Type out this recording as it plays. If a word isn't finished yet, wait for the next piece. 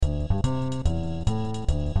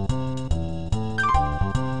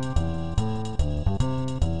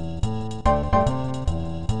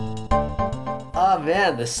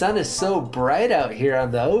man, the sun is so bright out here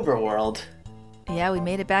on the overworld. Yeah, we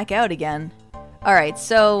made it back out again. All right,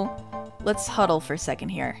 so let's huddle for a second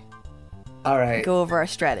here. All right. Go over our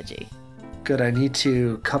strategy. Good, I need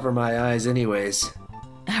to cover my eyes anyways.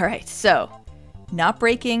 All right, so not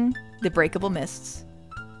breaking the breakable mists.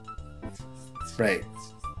 Right.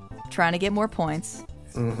 Trying to get more points.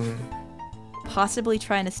 Mm-hmm. Possibly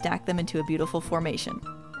trying to stack them into a beautiful formation.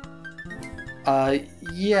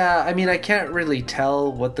 Yeah, I mean, I can't really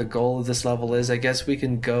tell what the goal of this level is. I guess we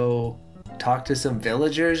can go talk to some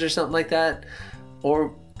villagers or something like that.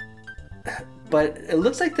 But it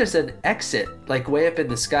looks like there's an exit, like way up in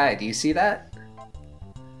the sky. Do you see that?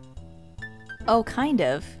 Oh, kind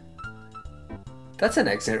of. That's an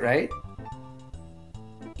exit, right?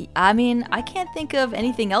 I mean, I can't think of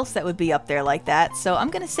anything else that would be up there like that, so I'm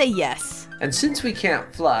gonna say yes. And since we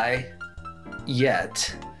can't fly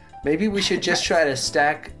yet, maybe we should just try to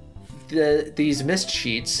stack these mist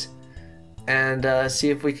sheets and see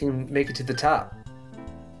if we can make it to the top.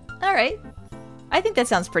 All right. I think that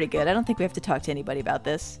sounds pretty good. I don't think we have to talk to anybody about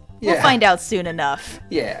this. Yeah. We'll find out soon enough.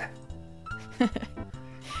 Yeah.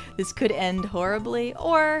 This could end horribly,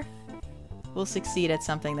 or we'll succeed at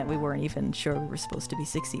something that we weren't even sure we were supposed to be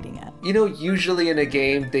succeeding at. You know, usually in a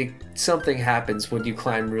game, something happens when you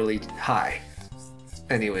climb really high.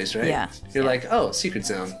 Anyways, right? Yeah. You're like, oh, secret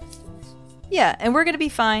zone. Yeah, and we're going to be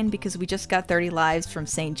fine because we just got 30 lives from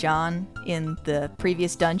St. John in the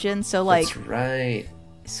previous dungeon. So, That's right.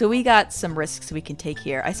 So we got some risks we can take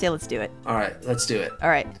here. I say let's do it. All right, let's do it. All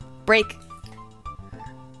right, break.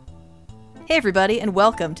 Hey everybody, and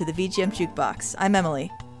welcome to the VGM Jukebox. I'm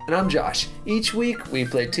Emily. And I'm Josh. Each week, we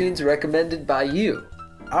play tunes recommended by you,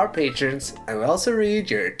 our patrons, and we also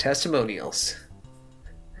read your testimonials.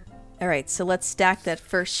 All right, so let's stack that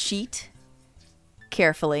first sheet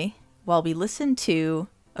carefully while we listen to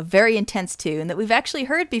a very intense tune that we've actually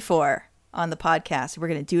heard before on the podcast. We're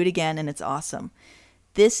going to do it again, and it's awesome.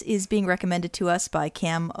 This is being recommended to us by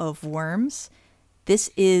Cam of Worms. This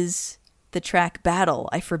is the track Battle.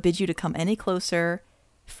 I Forbid You to Come Any Closer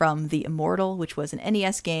from The Immortal, which was an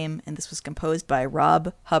NES game, and this was composed by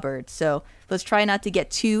Rob Hubbard. So let's try not to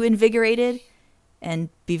get too invigorated and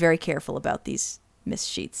be very careful about these mist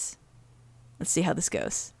sheets. Let's see how this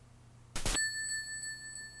goes.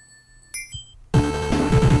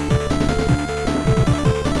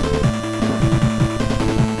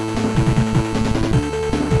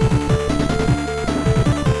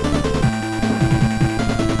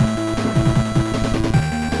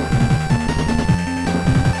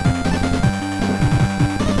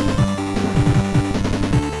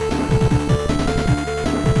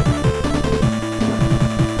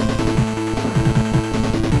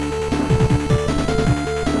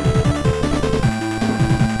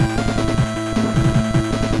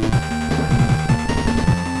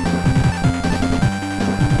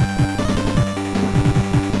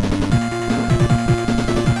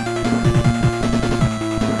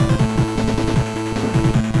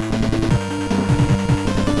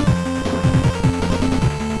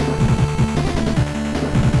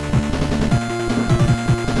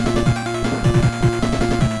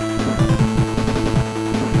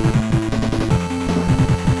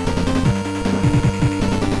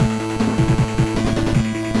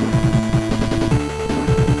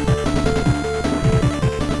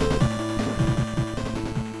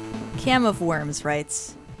 Cam of Worms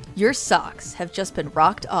writes, "Your socks have just been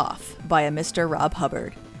rocked off by a Mr. Rob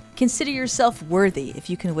Hubbard. Consider yourself worthy if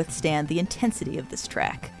you can withstand the intensity of this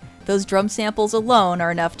track. Those drum samples alone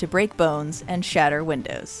are enough to break bones and shatter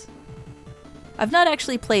windows." I've not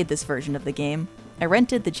actually played this version of the game. I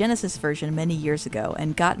rented the Genesis version many years ago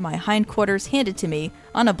and got my hindquarters handed to me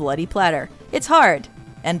on a bloody platter. It's hard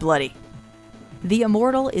and bloody. The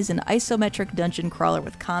Immortal is an isometric dungeon crawler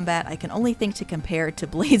with combat I can only think to compare to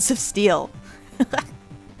Blades of Steel.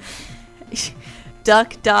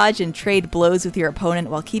 Duck, dodge, and trade blows with your opponent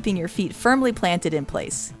while keeping your feet firmly planted in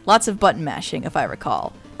place. Lots of button mashing, if I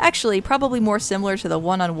recall. Actually, probably more similar to the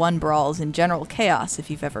one-on-one brawls in General Chaos, if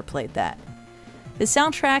you've ever played that. The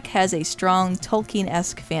soundtrack has a strong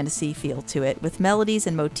Tolkien-esque fantasy feel to it, with melodies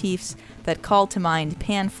and motifs that call to mind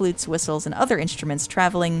pan flutes, whistles, and other instruments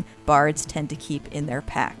traveling bards tend to keep in their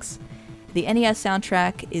packs. The NES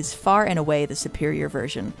soundtrack is far and away the superior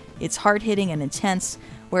version. It's hard-hitting and intense,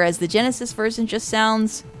 whereas the Genesis version just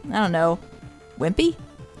sounds, I don't know, wimpy?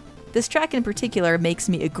 This track in particular makes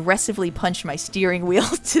me aggressively punch my steering wheel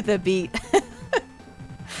to the beat.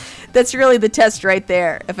 That's really the test right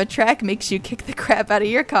there. If a track makes you kick the crap out of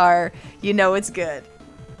your car, you know it's good.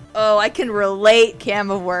 Oh, I can relate, Cam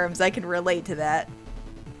of Worms. I can relate to that.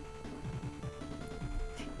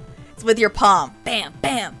 with your palm. Bam,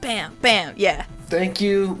 bam, bam, bam. Yeah. Thank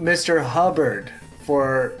you, Mr. Hubbard,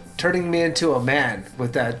 for turning me into a man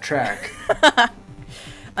with that track.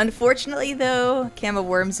 Unfortunately, though, Kama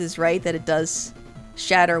Worms is right that it does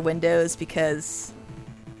shatter windows because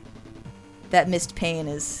that mist pane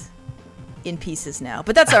is in pieces now.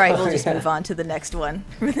 But that's all right. We'll just move on to the next one,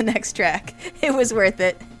 for the next track. It was worth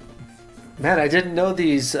it. Man, I didn't know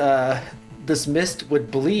this mist would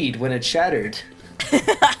bleed when it shattered.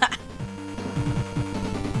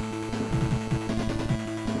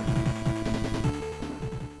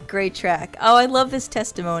 Great track. Oh, I love this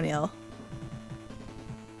testimonial.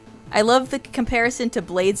 I love the comparison to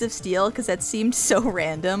Blades of Steel because that seemed so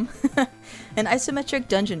random. An isometric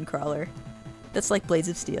dungeon crawler. That's like Blades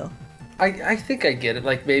of Steel. I think I get it.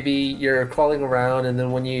 Like maybe you're crawling around and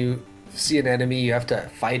then when you see an enemy you have to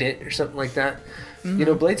fight it or something like that. Mm-hmm. You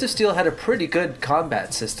know, Blades of Steel had a pretty good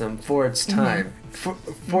combat system for its time.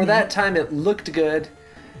 Mm-hmm. For that time it looked good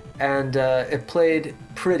and it played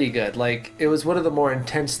pretty good. Like it was one of the more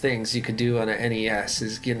intense things you could do on an NES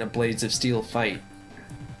is getting a Blades of Steel fight.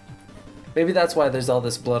 Maybe that's why there's all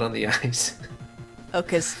this blood on the ice. Oh,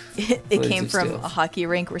 because it came from a hockey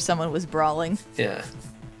rink where someone was brawling. Yeah.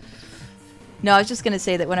 No, I was just going to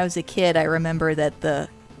say that when I was a kid, I remember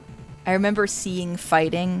seeing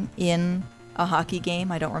fighting in a hockey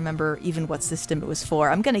game. I don't remember even what system it was for.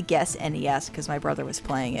 I'm going to guess NES because my brother was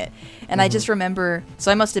playing it. And I just remember,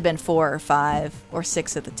 so I must have been 4 or 5 or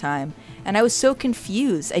 6 at the time. And I was so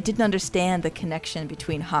confused. I didn't understand the connection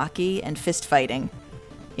between hockey and fist fighting,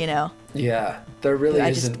 you know? Yeah, there really isn't.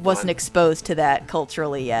 I just wasn't exposed to that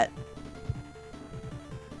culturally yet.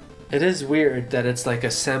 It is weird that it's like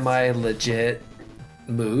a semi-legit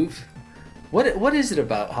move. What is it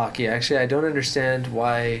about hockey, actually? I don't understand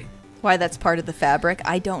why that's part of the fabric.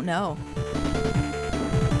 I don't know.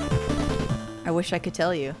 I wish I could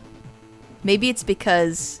tell you. Maybe it's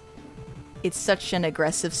because it's such an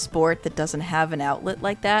aggressive sport that doesn't have an outlet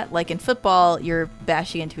like that. Like in football, you're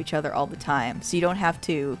bashing into each other all the time, so you don't have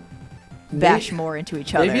to bash more into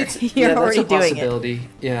each other. You're already doing it.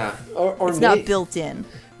 Yeah, or it's not built in.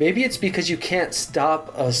 Maybe it's because you can't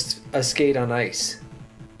stop a skate on ice.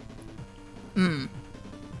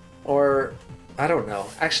 Or I don't know.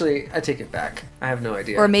 Actually, I take it back. I have no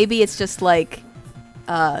idea. Or maybe it's just like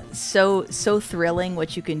so thrilling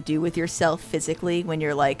what you can do with yourself physically when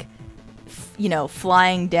you're like,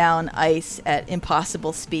 flying down ice at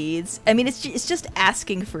impossible speeds. I mean, it's just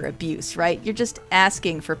asking for abuse, right? You're just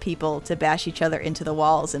asking for people to bash each other into the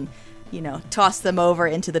walls and, toss them over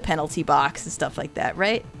into the penalty box and stuff like that,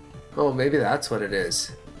 right? Oh, maybe that's what it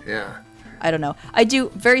is. Yeah. I don't know. I do,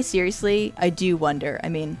 very seriously, I do wonder. I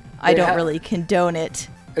mean, I don't really condone it.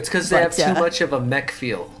 It's because they have too much of a mech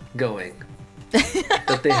feel going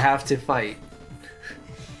that they have to fight.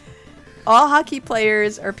 All hockey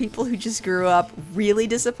players are people who just grew up really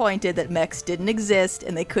disappointed that mechs didn't exist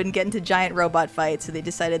and they couldn't get into giant robot fights, so they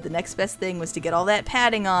decided the next best thing was to get all that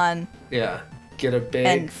padding on. Yeah, get a big...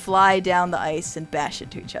 and fly down the ice and bash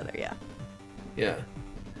into each other, yeah. Yeah.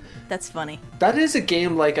 That's funny. That is a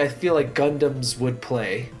game like I feel like Gundams would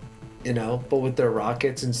play, but with their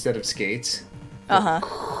rockets instead of skates.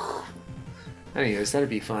 Uh-huh. Anyways, that'd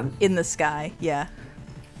be fun. In the sky, yeah.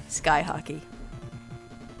 Sky hockey.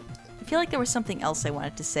 I feel like there was something else I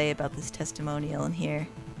wanted to say about this testimonial in here.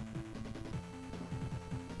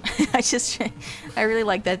 I really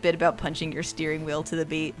like that bit about punching your steering wheel to the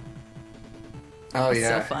beat. Oh, That's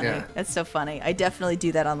yeah. So funny. Yeah. That's so funny. I definitely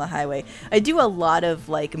do that on the highway. I do a lot of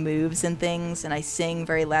like moves and things, and I sing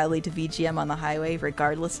very loudly to VGM on the highway,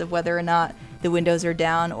 regardless of whether or not the windows are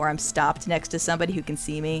down or I'm stopped next to somebody who can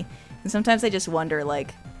see me. And sometimes I just wonder,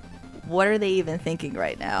 like, what are they even thinking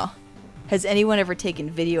right now? Has anyone ever taken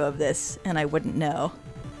video of this and I wouldn't know?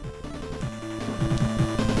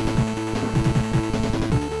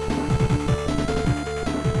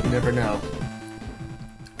 You never know.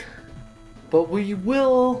 But we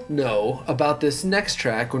will know about this next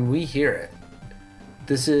track when we hear it.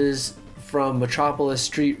 This is from Metropolis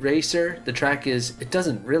Street Racer. The track is It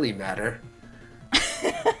Doesn't Really Matter.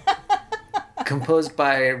 Composed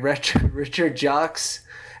by Richard Jocks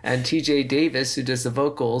and TJ Davis, who does the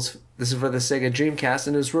vocals. This is for the Sega Dreamcast,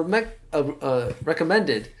 and it was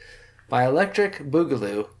recommended by Electric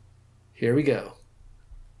Boogaloo. Here we go.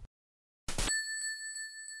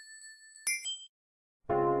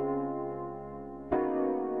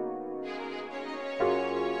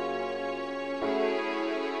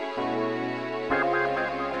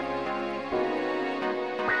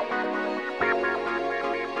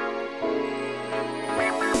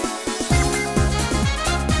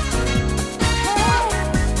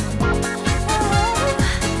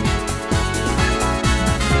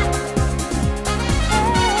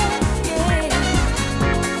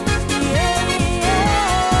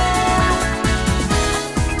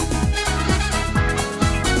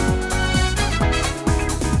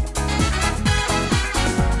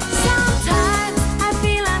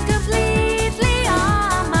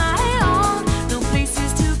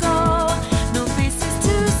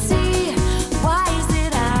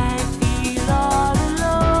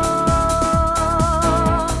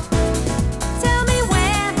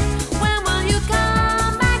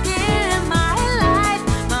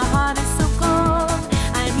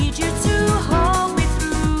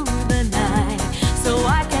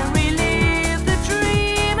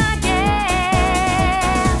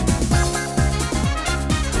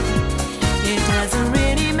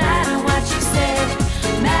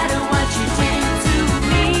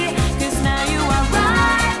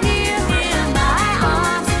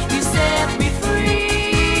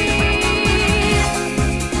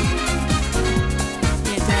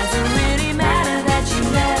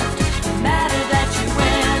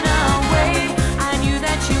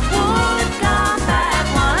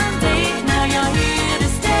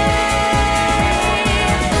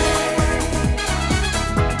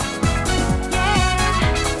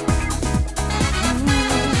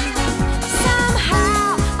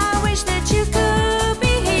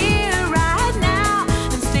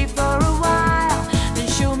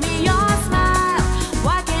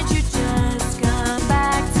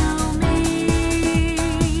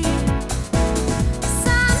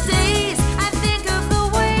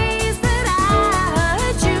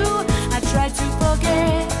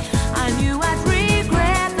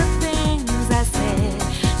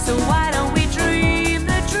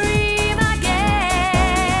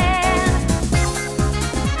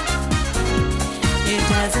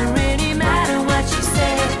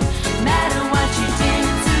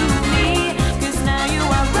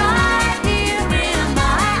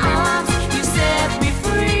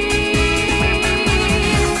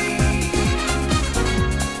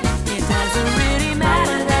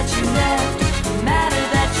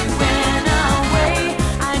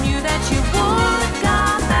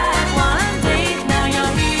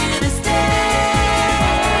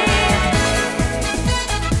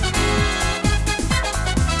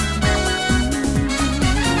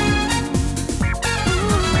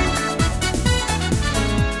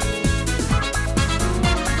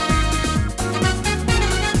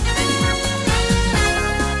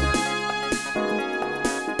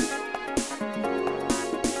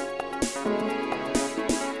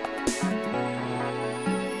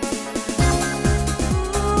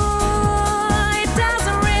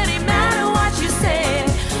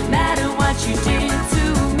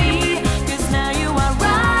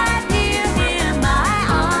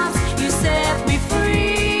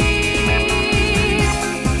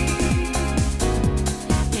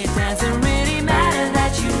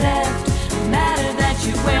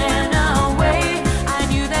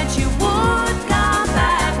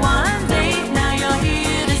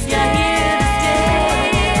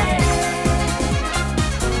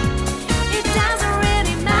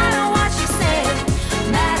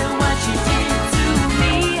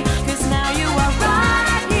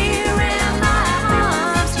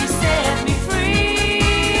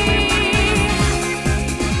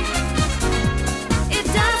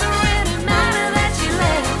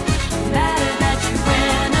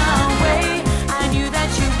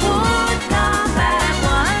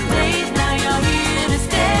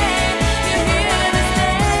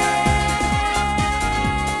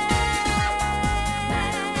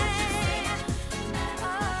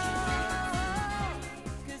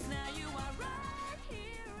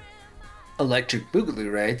 Electric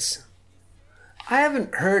Boogaloo writes, I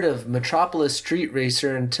haven't heard of Metropolis Street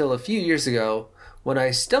Racer until a few years ago when I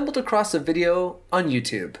stumbled across a video on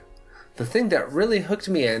YouTube. The thing that really hooked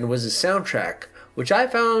me in was the soundtrack, which I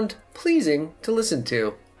found pleasing to listen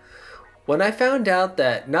to. When I found out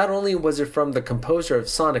that not only was it from the composer of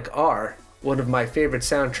Sonic R, one of my favorite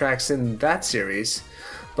soundtracks in that series,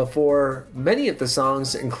 but for many of the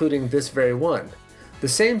songs, including this very one, the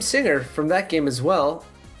same singer from that game as well,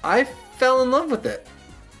 I fell in love with it.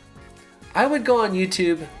 I would go on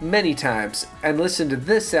YouTube many times and listen to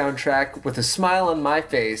this soundtrack with a smile on my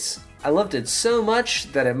face. I loved it so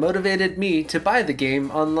much that it motivated me to buy the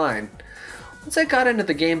game online. Once I got into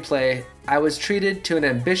the gameplay, I was treated to an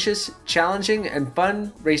ambitious, challenging, and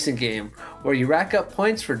fun racing game where you rack up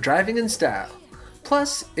points for driving in style.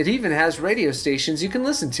 Plus, it even has radio stations you can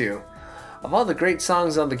listen to. Of all the great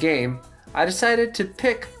songs on the game, I decided to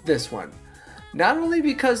pick this one. Not only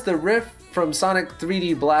because the riff from Sonic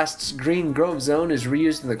 3D Blast's Green Grove Zone is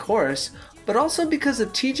reused in the chorus, but also because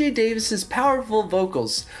of TJ Davis's powerful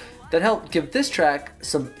vocals that helped give this track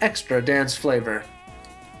some extra dance flavor.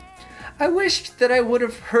 I wished that I would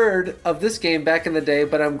have heard of this game back in the day,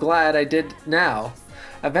 but I'm glad I did now.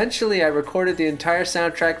 Eventually, I recorded the entire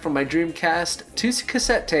soundtrack from my Dreamcast to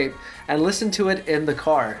cassette tape and listened to it in the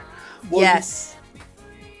car. Well, yes.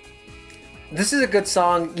 This is a good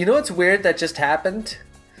song. You know what's weird that just happened?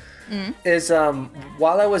 Is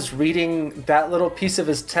while I was reading that little piece of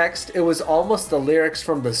his text, it was almost the lyrics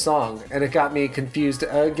from the song, and it got me confused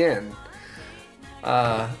again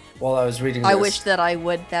while I was reading this. I wish that I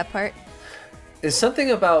would that part. Is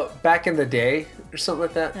something about back in the day or something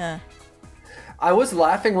like that? Yeah. I was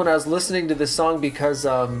laughing when I was listening to this song because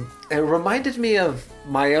it reminded me of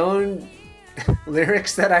my own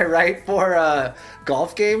lyrics that I write for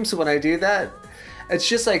golf games when I do that. It's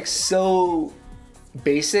just like so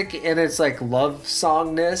basic and it's like love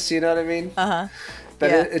songness, you know what I mean? But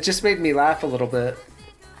yeah. it just made me laugh a little bit.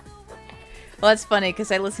 Well, that's funny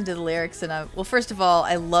because I listened to the lyrics and well, first of all,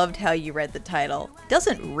 I loved how you read the title. It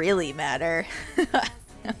doesn't really matter.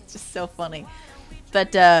 It's just so funny.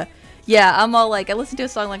 But yeah, I'm all like, I listen to a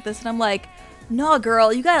song like this and I'm like, no,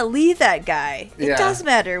 girl, you gotta leave that guy. It does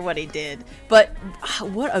matter what he did. But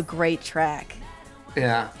what a great track.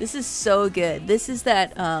 Yeah. This is so good. This is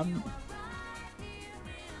that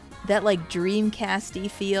that like Dreamcast-y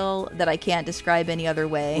feel that I can't describe any other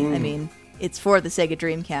way. I mean, it's for the Sega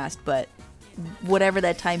Dreamcast, but whatever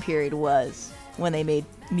that time period was when they made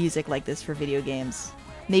music like this for video games.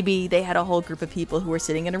 Maybe they had a whole group of people who were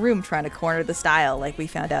sitting in a room trying to corner the style like we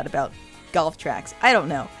found out about golf tracks. I don't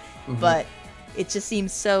know. But it just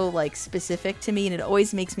seems so like specific to me and it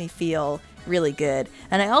always makes me feel really good.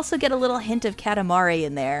 And I also get a little hint of Katamari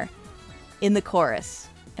in there in the chorus.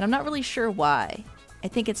 And I'm not really sure why. I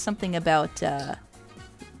think it's something about the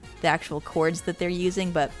actual chords that they're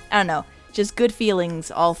using, but I don't know. Just good feelings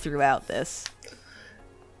all throughout this.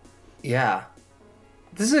 Yeah.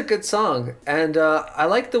 This is a good song, and I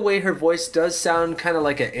like the way her voice does sound kind of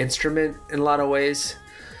like an instrument in a lot of ways.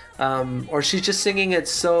 Or she's just singing it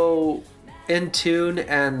so in tune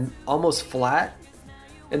and almost flat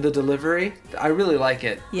in the delivery. I really like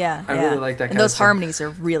it. Yeah, I really like that kind and those of stuff. harmonies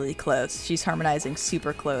are really close. She's harmonizing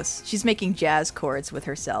super close. She's making jazz chords with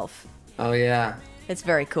herself. Oh, yeah. It's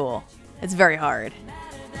very cool. It's very hard.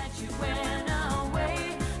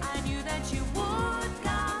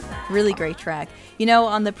 Really great track. You know,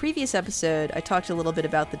 on the previous episode, I talked a little bit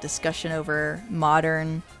about the discussion over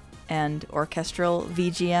modern and orchestral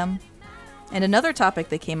VGM. And another topic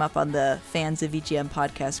that came up on the Fans of VGM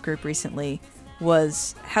podcast group recently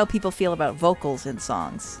was how people feel about vocals in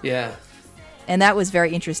songs. Yeah. And that was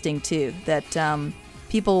very interesting, too, that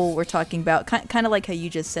people were talking about, kind of like how you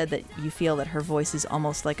just said that you feel that her voice is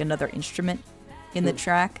almost like another instrument in the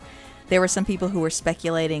track. There were some people who were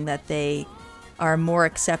speculating that they are more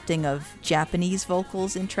accepting of Japanese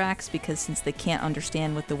vocals in tracks because since they can't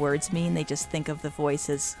understand what the words mean, they just think of the voice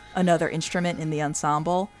as another instrument in the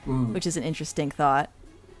ensemble, which is an interesting thought.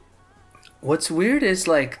 What's weird is,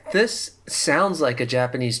 like, this sounds like a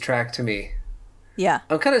Japanese track to me. Yeah.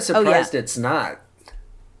 I'm kind of surprised it's not.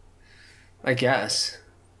 I guess.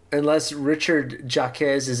 Unless Richard Jacques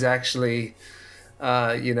is actually,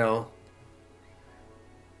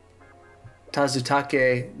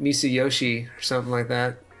 Tazutake Mitsuyoshi or something like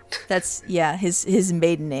that. That's, yeah, his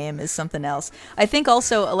maiden name is something else. I think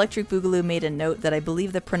also Electric Boogaloo made a note that I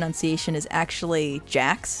believe the pronunciation is actually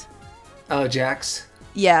Jax. Oh, Jax?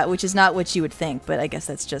 Yeah, which is not what you would think, but I guess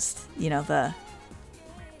that's just, the...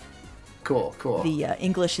 Cool. The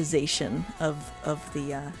Englishization of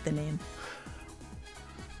the name.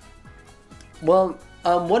 Well,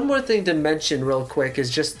 One more thing to mention real quick is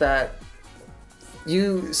just that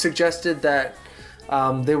you suggested that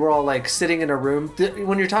they were all like sitting in a room.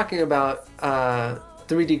 When you're talking about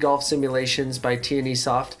 3D golf simulations by T&E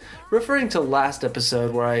Soft, referring to last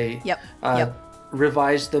episode where I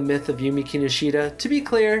revised the myth of Yumi Kinoshita. To be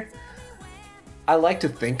clear, I like to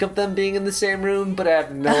think of them being in the same room, but I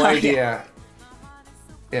have no idea.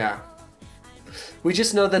 Yeah. We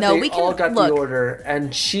just know that they all got the order,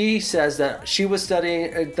 and she says that she was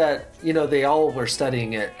studying, that, you know, they all were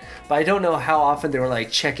studying it. But I don't know how often they were,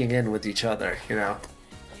 like, checking in with each other, you know?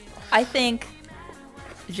 I think,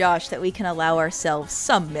 Josh, that we can allow ourselves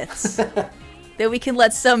some myths. That we can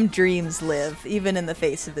let some dreams live, even in the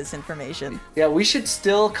face of this information. Yeah, we should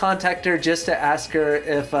still contact her just to ask her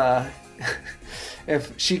if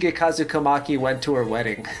Shigekazu Komaki went to her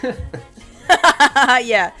wedding.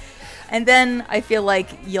 Yeah. And then I feel like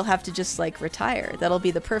you'll have to just, like, retire. That'll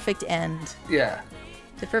be the perfect end. Yeah.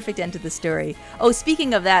 The perfect end to the story. Oh,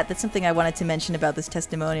 speaking of that, that's something I wanted to mention about this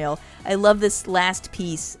testimonial. I love this last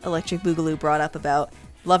piece Electric Boogaloo brought up about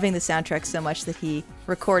loving the soundtrack so much that he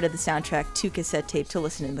recorded the soundtrack to cassette tape to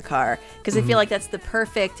listen in the car. Because I feel like that's the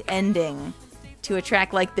perfect ending to a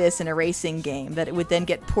track like this in a racing game, that it would then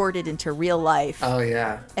get ported into real life. Oh,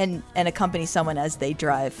 yeah. And accompany someone as they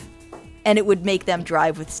drive. And it would make them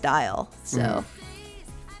drive with style. So.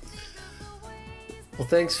 Well,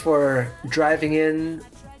 thanks for driving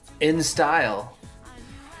in style.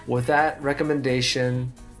 With that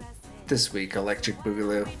recommendation this week, Electric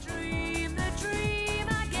Boogaloo.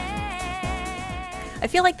 I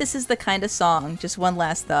feel like this is the kind of song, just one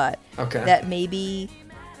last thought, that maybe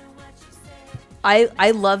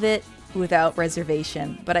I love it without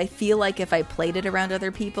reservation, but I feel like if I played it around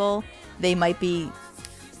other people, they might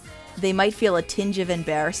feel a tinge of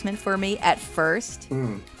embarrassment for me at first,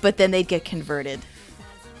 but then they'd get converted.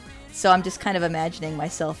 So I'm just kind of imagining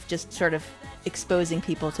myself just sort of exposing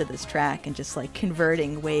people to this track and just like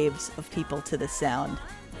converting waves of people to this sound.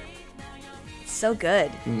 It's so good.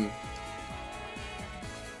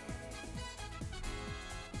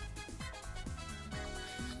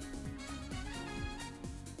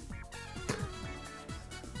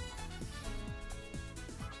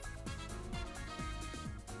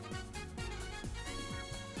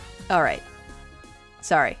 All right.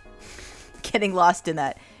 Sorry. Getting lost in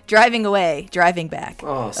that. Driving away, driving back.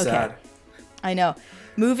 Oh, sad. Okay. I know.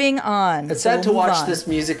 Moving on. It's sad to watch this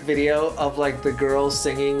music video of like the girl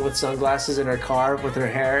singing with sunglasses in her car with her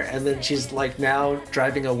hair, and then she's like now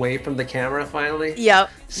driving away from the camera finally. Yep.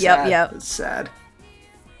 It's sad.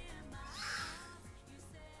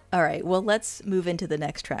 All right. Well, let's move into the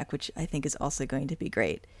next track, which I think is also going to be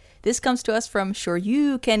great. This comes to us from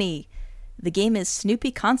Shoryu Kenny. The game is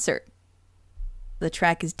Snoopy Concert. The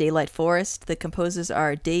track is Daylight Forest. The composers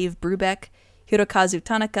are Dave Brubeck, Hirokazu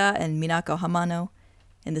Tanaka, and Minako Hamano.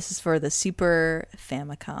 And this is for the Super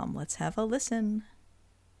Famicom. Let's have a listen.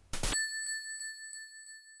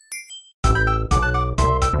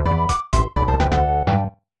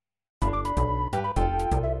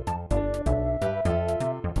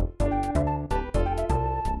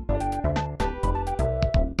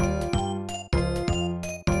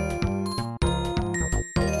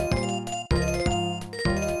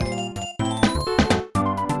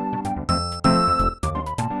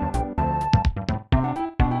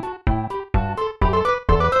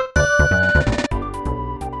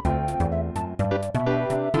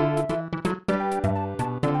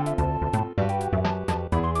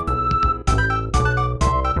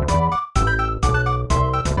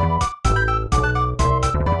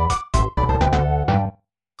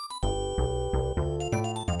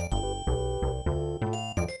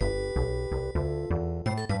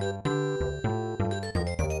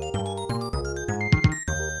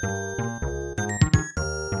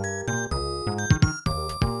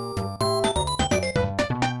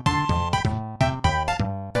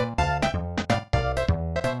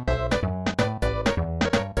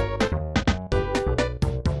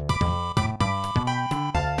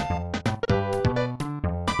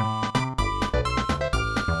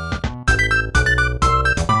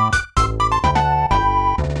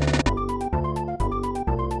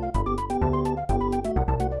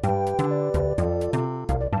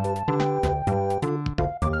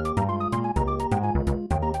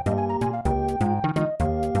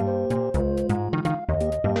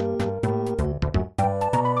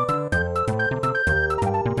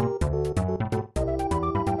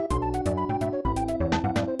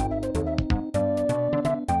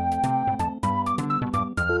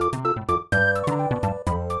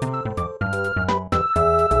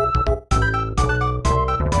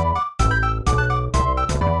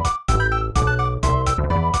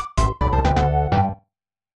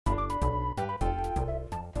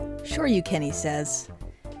 Sure You Kenny says,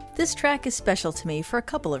 "This track is special to me for a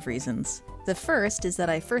couple of reasons. The first is that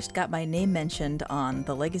I first got my name mentioned on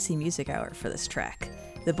the Legacy Music Hour for this track.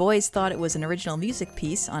 The boys thought it was an original music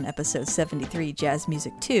piece on episode 73, Jazz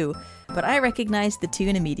Music 2, but I recognized the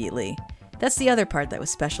tune immediately. That's the other part that was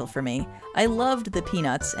special for me. I loved the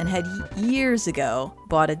Peanuts and had years ago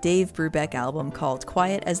bought a Dave Brubeck album called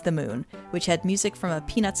Quiet as the Moon, which had music from a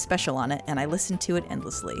Peanuts special on it, and I listened to it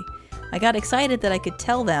endlessly. I got excited that I could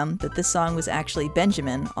tell them that this song was actually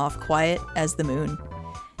Benjamin off Quiet as the Moon.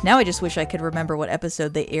 Now I just wish I could remember what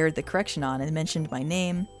episode they aired the correction on and mentioned my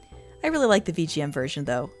name. I really like the VGM version,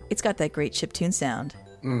 though. It's got that great chiptune sound."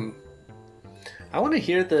 I want to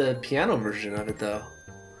hear the piano version of it, though.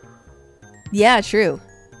 Yeah, true.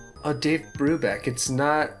 Oh, Dave Brubeck. It's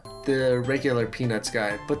not the regular Peanuts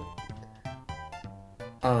guy, but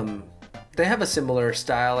they have a similar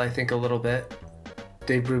style, I think, a little bit.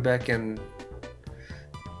 Dave Brubeck and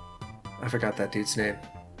I forgot that dude's name.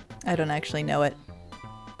 I don't actually know it.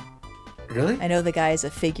 Really? I know the guy is a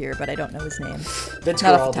figure, but I don't know his name. Vince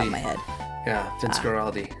Not Guaraldi. off the top of my head. Yeah, Vince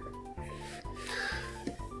Guaraldi.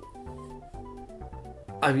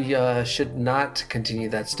 I should not continue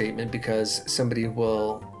that statement because somebody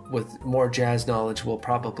will, with more jazz knowledge, will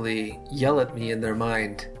probably yell at me in their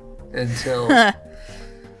mind until,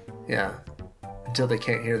 until they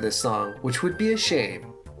can't hear this song, which would be a shame.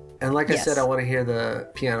 And like I said, I want to hear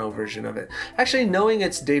the piano version of it. Actually, knowing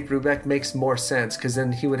it's Dave Brubeck makes more sense because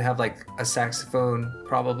then he would have like a saxophone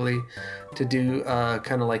probably to do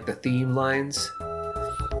kind of like the theme lines.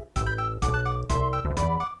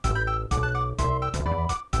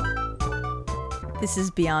 This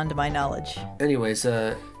is beyond my knowledge. Anyways,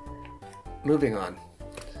 moving on.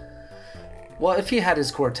 Well, if he had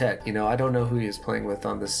his quartet, I don't know who he was playing with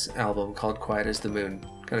on this album called Quiet as the Moon.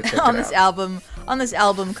 Gotta check on it this out. On this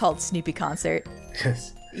album called Snoopy Concert.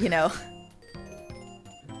 Yes.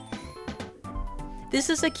 This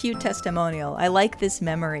is a cute testimonial. I like this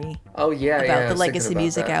memory. Oh yeah, about the Legacy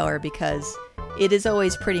Music Hour because it is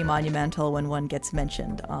always pretty monumental when one gets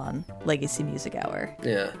mentioned on Legacy Music Hour.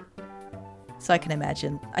 Yeah. So I can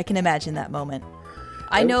imagine that moment.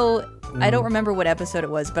 I know, I don't remember what episode it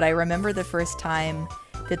was, but I remember the first time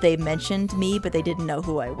that they mentioned me, but they didn't know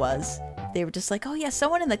who I was. They were just like, "Oh yeah,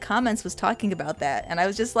 someone in the comments was talking about that." And I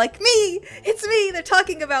was just like, "Me! It's me! They're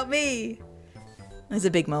talking about me!" It was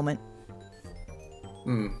a big moment.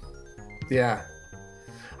 Yeah.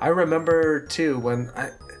 I remember too when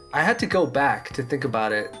I had to go back to think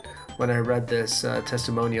about it when I read this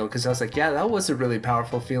testimonial because I was like, yeah, that was a really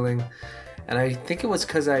powerful feeling. And I think it was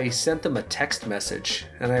because I sent them a text message.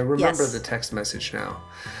 And I remember the text message now.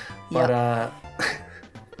 But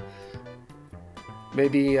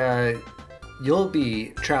maybe you'll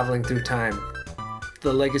be traveling through time,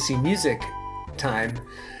 the Legacy Music time.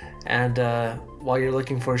 And while you're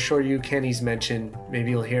looking for Sure You Kenny's mention,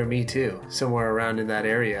 maybe you'll hear me too, somewhere around in that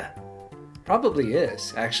area. Probably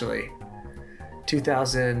is, actually.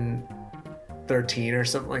 2013 or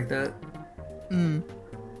something like that.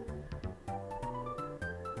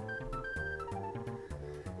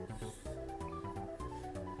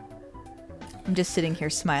 I'm just sitting here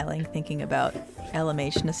smiling, thinking about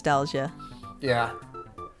LMH nostalgia. Yeah.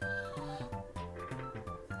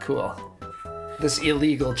 Cool. This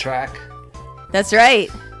illegal track. That's right.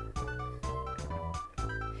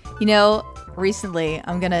 Recently,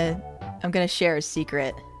 I'm gonna share a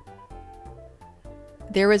secret.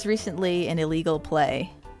 There was recently an illegal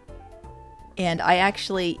play, and I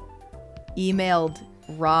actually emailed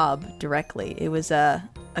Rob directly. It was a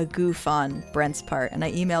goof on Brent's part, and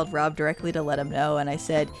I emailed Rob directly to let him know, and I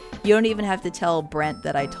said, "You don't even have to tell Brent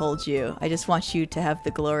that I told you. I just want you to have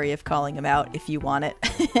the glory of calling him out if you want it."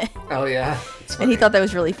 Oh yeah. And he thought that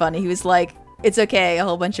was really funny. He was like, "It's okay, a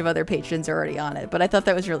whole bunch of other patrons are already on it." But I thought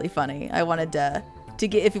that was really funny. I wanted to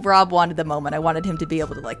get, if Rob wanted the moment, I wanted him to be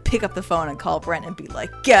able to like pick up the phone and call Brent and be like,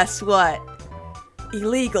 "Guess what?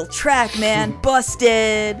 Illegal track, man,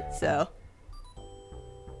 busted." So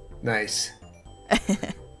nice.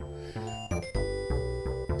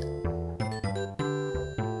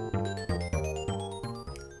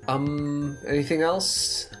 Anything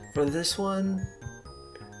else for this one?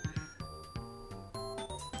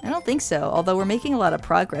 I don't think so, although we're making a lot of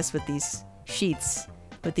progress with these sheets,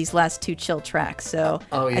 with these last two chill tracks, so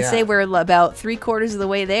I say we're about 3/4 of the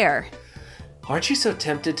way there. Aren't you so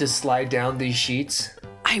tempted to slide down these sheets?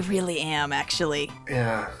 I really am, actually.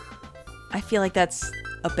 Yeah. I feel like that's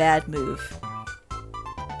a bad move.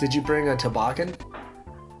 Did you bring a toboggan?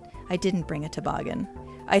 I didn't bring a toboggan.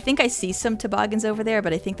 I think I see some toboggans over there,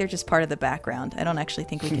 but I think they're just part of the background. I don't actually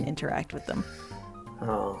think we can interact with them.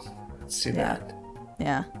 Oh, that's too bad.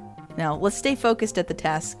 Yeah. No, let's stay focused at the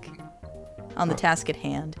task, on the task at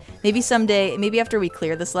hand. Maybe someday, maybe after we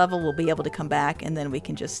clear this level, we'll be able to come back and then we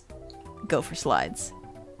can just go for slides.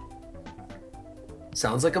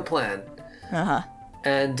 Sounds like a plan. Uh-huh.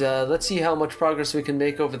 And let's see how much progress we can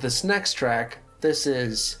make over this next track. This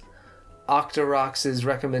is Octorox's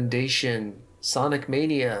recommendation, Sonic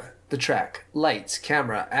Mania. The track, Lights,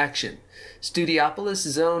 Camera, Action. Studiopolis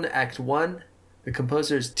Zone Act 1. The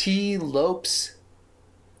composer's T. Lopes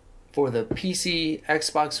for the PC,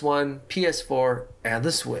 Xbox One, PS4, and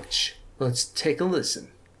the Switch. Let's take a listen.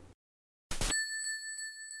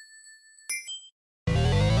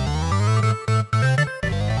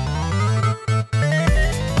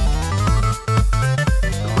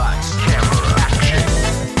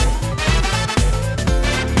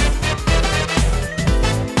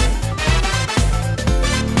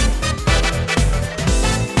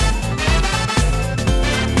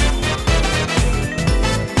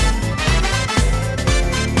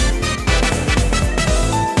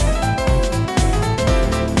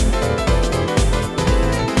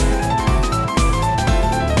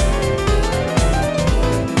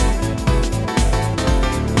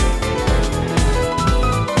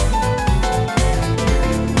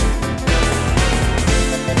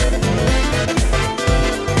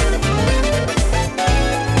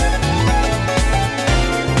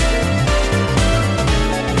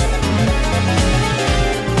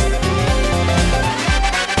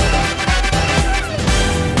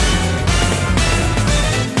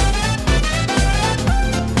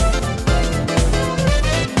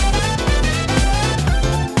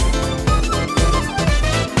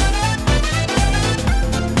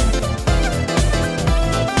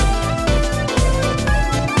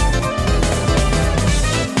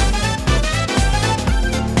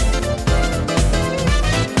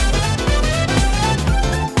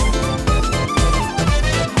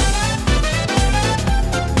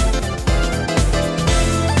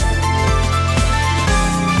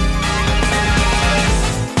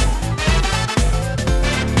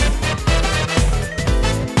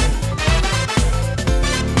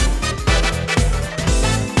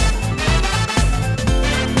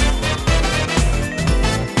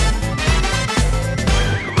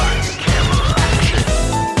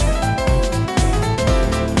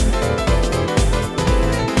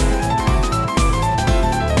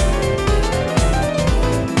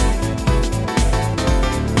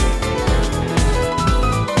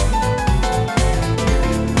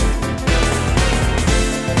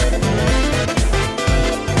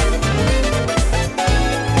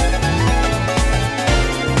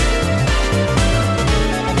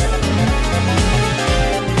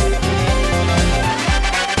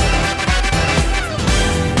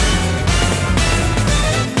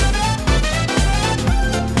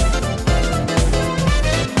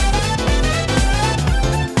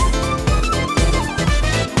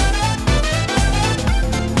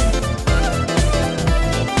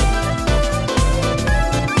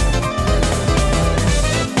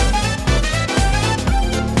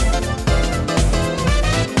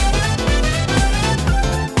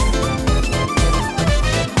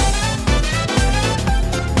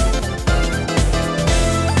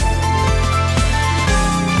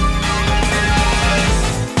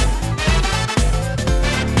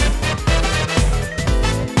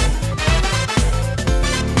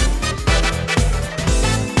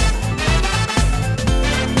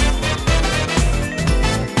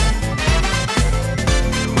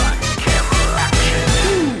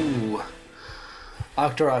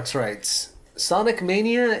 Octorox writes, Sonic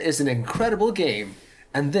Mania is an incredible game,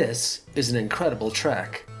 and this is an incredible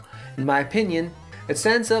track. In my opinion, it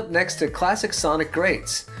stands up next to classic Sonic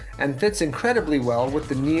greats, and fits incredibly well with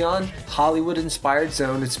the neon, Hollywood-inspired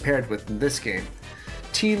zone it's paired with in this game.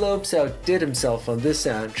 T. Lopes outdid himself on this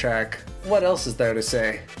soundtrack. What else is there to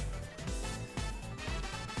say?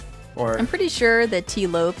 I'm pretty sure that T.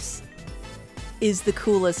 Lopes is the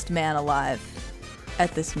coolest man alive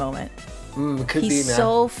at this moment. He's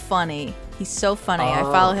so funny. He's so funny. I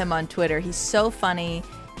follow him on Twitter. He's so funny.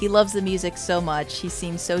 He loves the music so much. He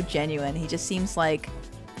seems so genuine. He just seems like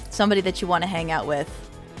somebody that you want to hang out with,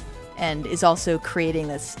 and is also creating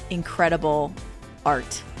this incredible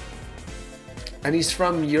art. And he's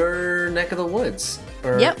from your neck of the woods.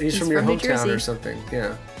 Or yep, he's from your hometown or something.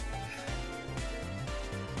 Yeah.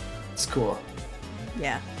 It's cool.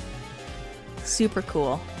 Yeah. Super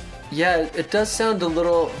cool. Yeah, it does sound a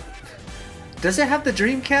little... Does it have the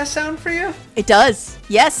Dreamcast sound for you? It does.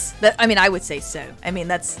 Yes. I would say so.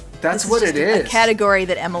 That's what it is. A category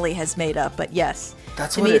that Emily has made up, but yes.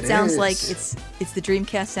 That's to what me, it sounds is. like it's the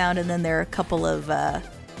Dreamcast sound, and then there are a couple of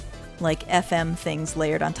like FM things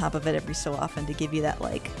layered on top of it every so often to give you that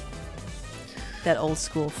like that old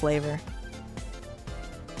school flavor.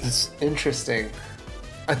 It's interesting.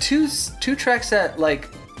 Two tracks that like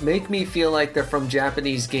make me feel like they're from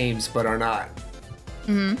Japanese games but are not.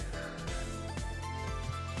 Mm-hmm.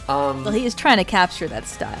 Well, he is trying to capture that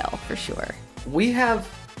style for sure. We have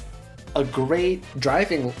a great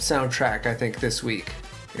driving soundtrack, I think, this week.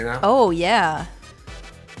 You know? Oh yeah.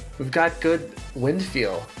 We've got good wind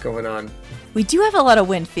feel going on. We do have a lot of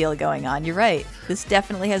wind feel going on. You're right. This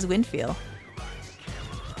definitely has wind feel.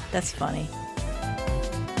 That's funny.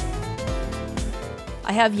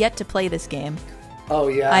 I have yet to play this game. Oh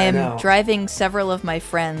yeah, I am know. driving several of my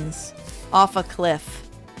friends off a cliff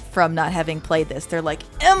from not having played this. They're like,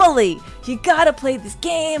 Emily, you gotta play this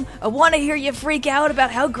game. I want to hear you freak out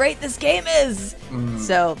about how great this game is.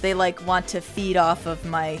 So they like want to feed off of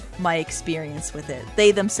my experience with it.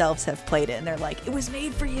 They themselves have played it and they're like, it was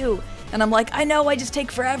made for you. And I'm like, I know, I just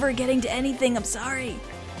take forever getting to anything. I'm sorry.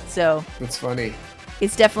 So that's funny.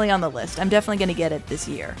 It's definitely on the list. I'm definitely going to get it this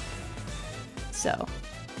year. So,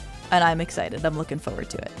 and I'm excited. I'm looking forward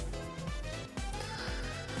to it.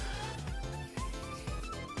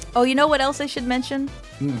 Oh, you know what else I should mention?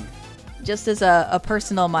 Just as a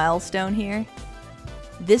personal milestone here.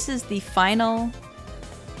 This is the final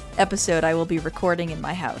episode I will be recording in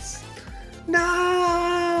my house.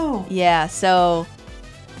 No! Yeah, so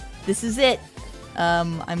this is it.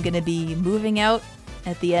 I'm going to be moving out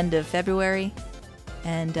at the end of February.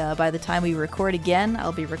 And by the time we record again,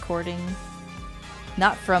 I'll be recording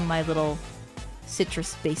not from my little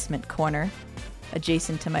citrus basement corner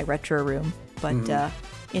adjacent to my retro room, but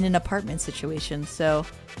in an apartment situation. So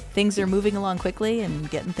things are moving along quickly and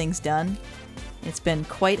getting things done. It's been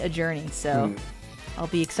quite a journey, so I'll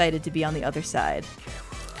be excited to be on the other side.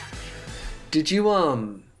 Did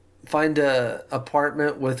you find a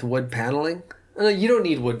apartment with wood paneling? You don't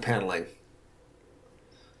need wood paneling.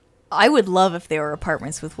 I would love if there were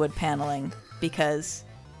apartments with wood paneling, because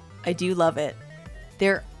I do love it.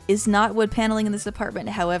 There is not wood paneling in this apartment,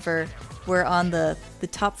 however, we're on the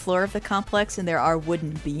top floor of the complex and there are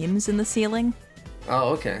wooden beams in the ceiling. Oh,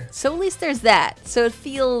 okay. So at least there's that. So it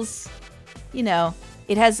feels, you know,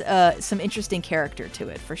 it has some interesting character to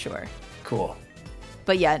it for sure. Cool.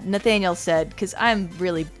 But yeah, Nathaniel said, because I'm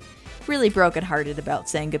really, really brokenhearted about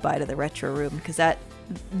saying goodbye to the retro room, because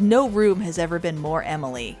no room has ever been more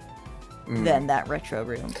Emily than that retro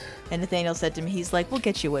room. And Nathaniel said to me, he's like, we'll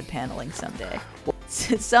get you wood paneling someday.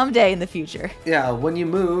 Someday in the future. Yeah, when you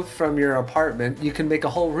move from your apartment, you can make a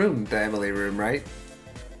whole room the Emily room, right?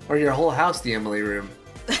 Or your whole house the Emily room.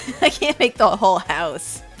 I can't make the whole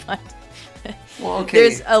house. But well, okay.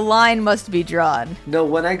 There's a line must be drawn. No,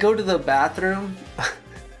 when I go to the bathroom,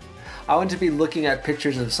 I want to be looking at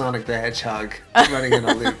pictures of Sonic the Hedgehog running in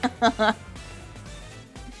a loop.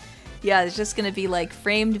 Yeah, it's just going to be like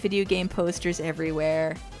framed video game posters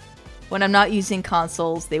everywhere. When I'm not using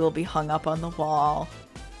consoles, they will be hung up on the wall.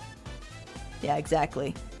 Yeah,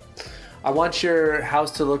 exactly. I want your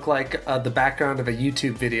house to look like the background of a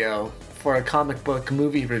YouTube video for a comic book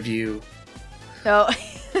movie review. Oh.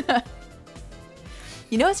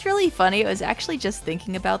 You know what's really funny? I was actually just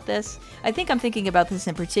thinking about this. I think I'm thinking about this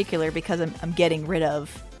in particular because I'm getting rid of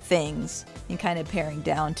things and kind of paring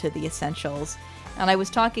down to the essentials. And I was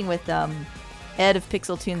talking with Ed of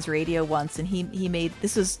Pixel Tunes Radio once, and he made...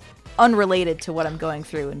 This was unrelated to what I'm going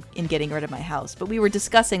through in getting rid of my house, but we were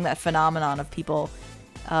discussing that phenomenon of people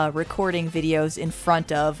recording videos in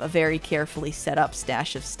front of a very carefully set up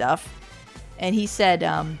stash of stuff. And he said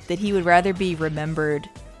that he would rather be remembered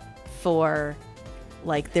for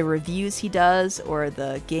like the reviews he does or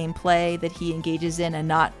the gameplay that he engages in, and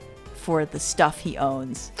not for the stuff he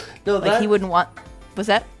owns. No, like he wouldn't want... Was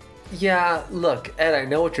that? Yeah, look, Ed, I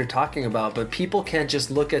know what you're talking about, but people can't just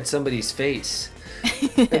look at somebody's face.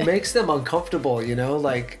 It makes them uncomfortable, you know?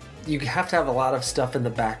 Like, you have to have a lot of stuff in the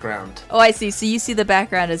background. Oh, I see. So you see the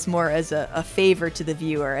background as more as a favor to the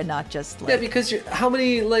viewer and not just like... Yeah, because how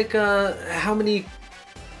many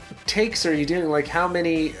takes are you doing? Like, how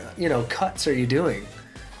many, cuts are you doing?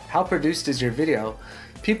 How produced is your video?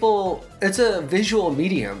 People, it's a visual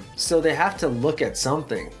medium, so they have to look at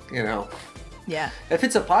something, you know? Yeah. If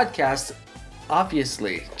it's a podcast,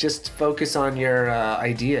 obviously, just focus on your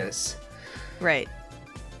ideas. Right.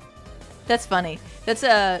 That's funny. That's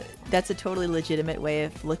a totally legitimate way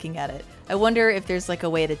of looking at it. I wonder if there's like a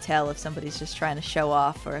way to tell if somebody's just trying to show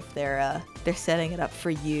off or if they're setting it up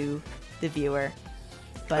for you, the viewer.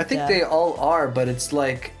 But I think they all are, but it's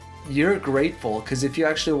like you're grateful because if you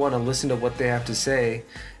actually want to listen to what they have to say,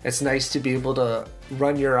 it's nice to be able to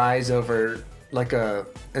run your eyes over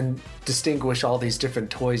and distinguish all these different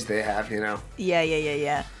toys they have, you know?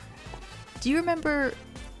 Yeah. Do you remember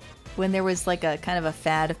when there was like a kind of a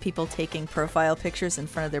fad of people taking profile pictures in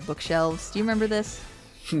front of their bookshelves? Do you remember this?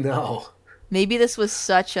 No. Maybe this was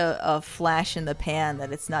such a flash in the pan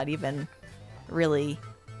that it's not even really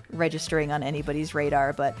registering on anybody's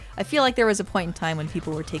radar, but I feel like there was a point in time when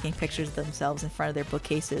people were taking pictures of themselves in front of their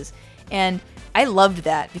bookcases, and I loved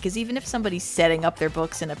that because even if somebody's setting up their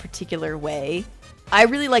books in a particular way, I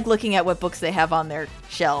really like looking at what books they have on their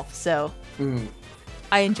shelf, so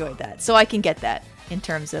I enjoyed that. So I can get that in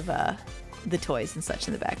terms of the toys and such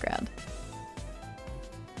in the background.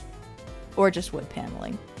 Or just wood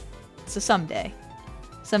paneling. So someday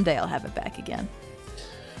I'll have it back again.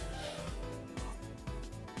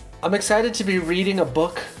 I'm excited to be reading a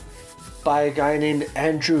book by a guy named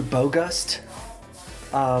Ian Bogost.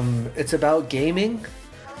 It's about gaming,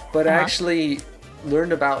 but I actually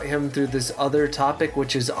learned about him through this other topic,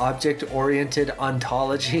 which is object-oriented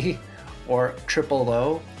ontology, or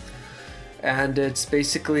OOO. And it's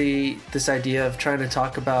basically this idea of trying to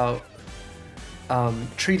talk about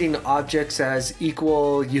treating objects as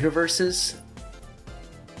equal universes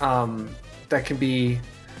that can be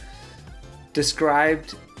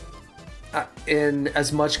described in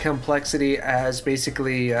as much complexity as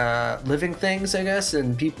basically living things, I guess,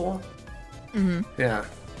 and people. Yeah.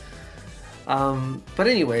 But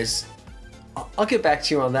anyways, I'll get back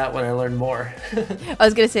to you on that when I learn more. I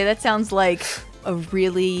was going to say, that sounds like a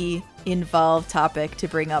really involved topic to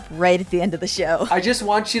bring up right at the end of the show. I just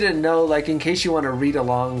want you to know, like, in case you want to read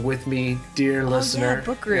along with me, dear listener. Yeah,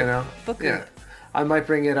 book group. You know? Book group. Yeah. I might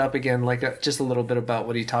bring it up again, like just a little bit about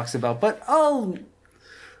what he talks about, but I'll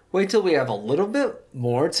wait till we have a little bit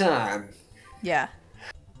more time. Yeah.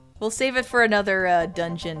 We'll save it for another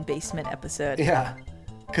dungeon basement episode. Yeah.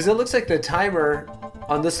 Because it looks like the timer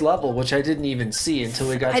on this level, which I didn't even see until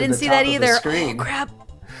we got to the top of the screen. I didn't see that either. Oh,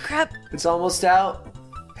 crap. It's almost out.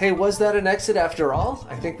 Hey, was that an exit after all?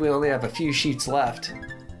 I think we only have a few sheets left.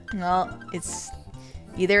 Well, it's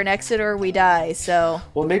either an exit or we die, so...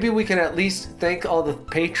 Well, maybe we can at least thank all the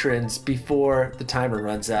patrons before the timer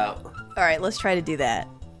runs out. All right, let's try to do that.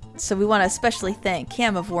 So we want to especially thank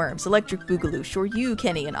Cam of Worms, Electric Boogaloo, Shoryu,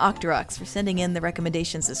 Kenny, and Octorox for sending in the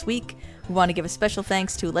recommendations this week. We want to give a special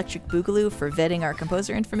thanks to Electric Boogaloo for vetting our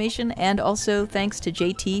composer information, and also thanks to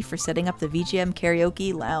JT for setting up the VGM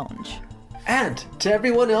Karaoke Lounge. And to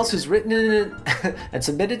everyone else who's written in and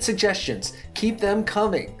submitted suggestions, keep them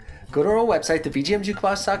coming. Go to our website,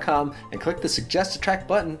 thevgmjukebox.com, and click the Suggest a Track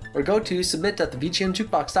button, or go to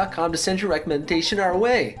submit.thevgmjukebox.com to send your recommendation our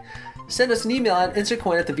way. Send us an email at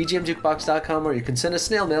insertcoin@thevgmjukebox.com, or you can send us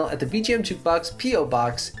snail mail at the VGM Jukebox, P.O.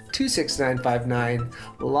 Box 26959,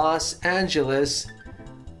 Los Angeles,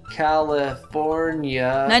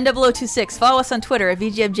 California 90026. Follow us on Twitter at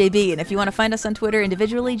VGMJB, and if you want to find us on Twitter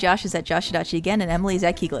individually, Josh is at Josh.Again, and Emily is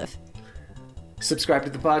at Keyglyph. Subscribe to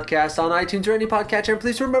the podcast on iTunes or any podcatcher, and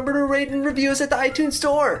please remember to rate and review us at the iTunes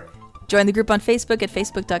Store. Join the group on Facebook at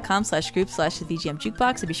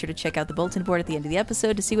facebook.com/group/thevgmjukebox, and be sure to check out the bulletin board at the end of the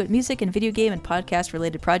episode to see what music and video game and podcast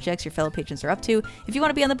related projects your fellow patrons are up to. If you want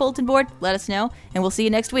to be on the bulletin board, let us know, and we'll see you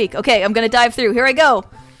next week. Okay, I'm going to dive through. Here I go.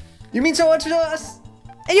 You mean so much to us.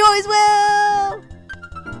 And you always will!